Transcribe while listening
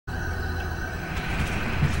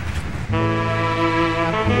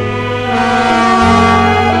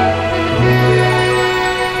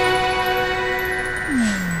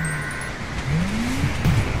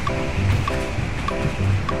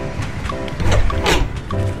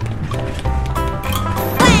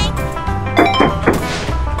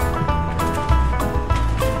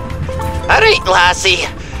Right, lassie.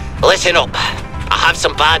 Listen up. I have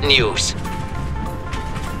some bad news.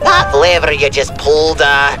 That lever you just pulled,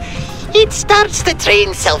 it starts the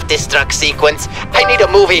train self-destruct sequence. I need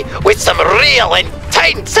a movie with some real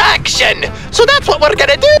intense action. So that's what we're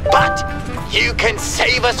gonna do. But you can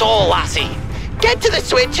save us all, lassie. Get to the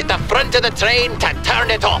switch at the front of the train to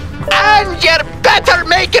turn it off. And you better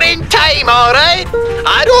make it in time, all right?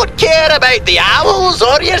 I don't care about the owls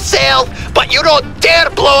or yourself, but you don't dare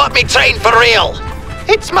blow up me train for real.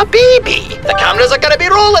 It's my baby. The cameras are gonna be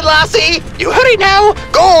rolling, lassie. You hurry now.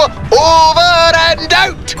 Go over and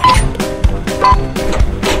out.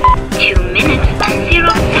 2 minutes and 0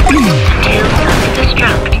 seconds until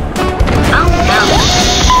self-destruct. Oh no.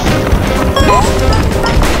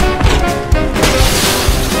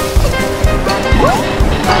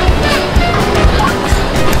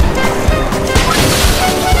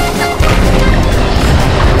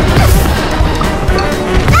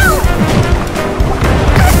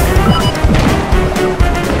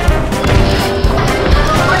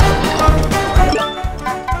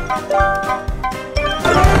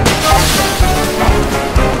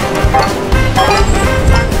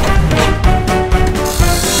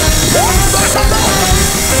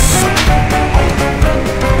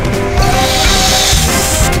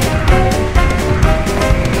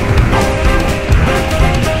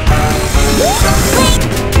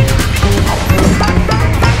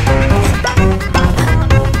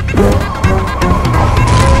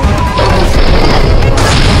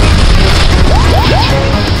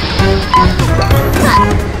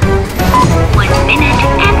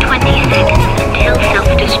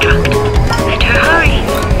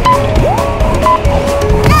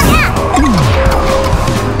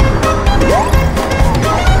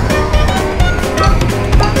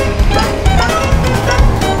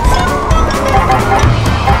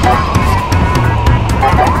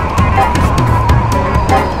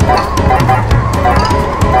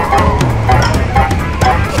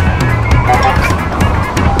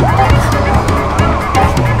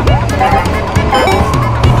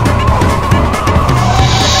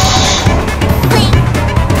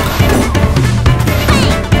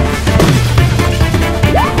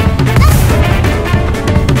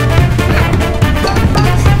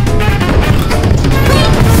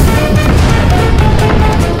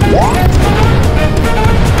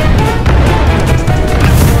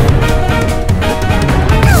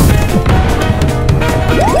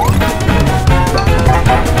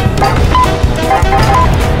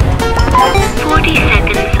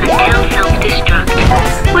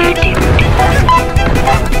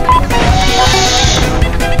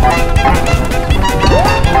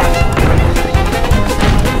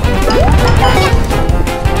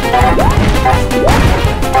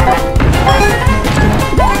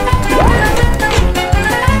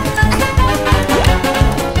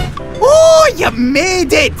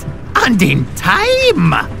 Made it! And in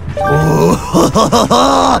time!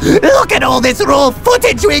 Oh, look at all this raw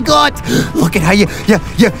footage we got! Look at how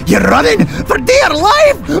you're running for dear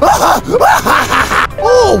life!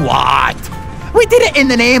 Oh, what? We did it in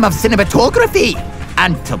the name of cinematography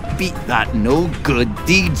and to beat that no-good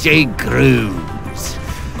DJ Grooves.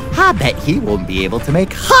 I bet he won't be able to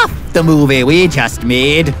make half the movie we just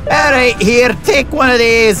made. All right, here, take one of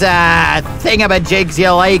these thingamajigs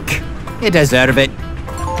you like. You deserve it.